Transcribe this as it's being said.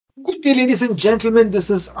Good day, ladies and gentlemen. This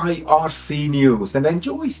is IRC News, and I'm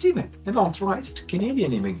Joey Stephen, an authorized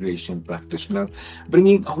Canadian immigration practitioner,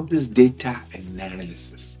 bringing out this data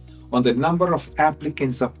analysis on the number of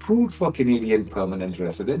applicants approved for Canadian permanent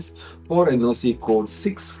residence for NOC code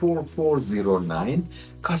 64409,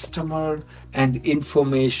 customer and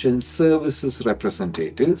information services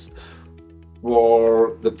representatives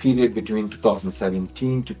for the period between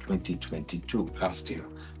 2017 to 2022, last year,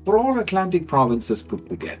 for all Atlantic provinces put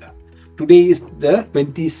together. Today is the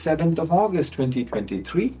 27th of August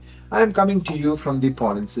 2023. I am coming to you from the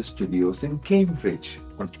Polinsys Studios in Cambridge,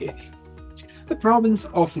 Ontario. The province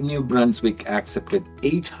of New Brunswick accepted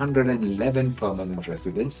 811 permanent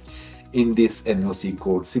residents in this NOC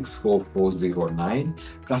code 64409,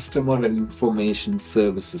 Customer and Information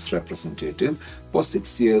Services Representative, for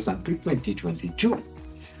 6 years until 2022.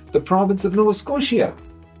 The province of Nova Scotia,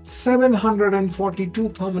 742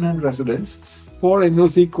 permanent residents for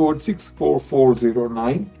NOC code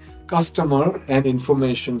 64409, Customer and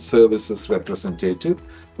Information Services Representative,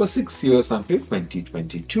 for 6 years until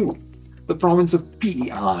 2022. The province of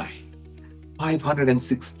PEI,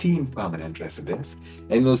 516 permanent residents,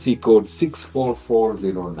 NOC code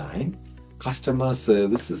 64409, Customer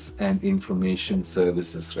Services and Information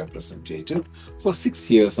Services Representative, for 6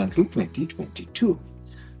 years until 2022.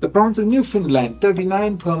 The province of Newfoundland,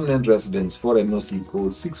 39 permanent residents for NOC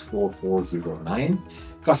code 64409,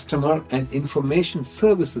 Customer and Information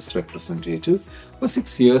Services Representative, for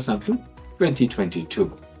 6 years until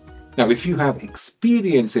 2022. Now, if you have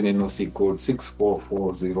experience in NOC code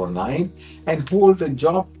 64409 and hold the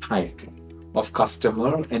job title of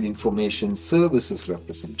Customer and Information Services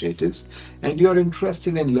Representatives, and you're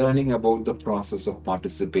interested in learning about the process of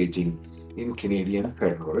participating in Canadian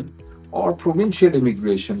federal or provincial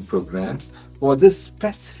immigration programs for this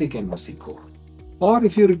specific NOC code, or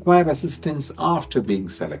if you require assistance after being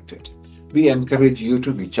selected, we encourage you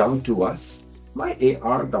to reach out to us by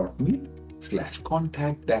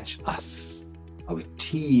ar.me/contact-us. Our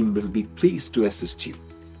team will be pleased to assist you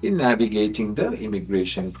in navigating the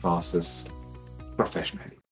immigration process professionally.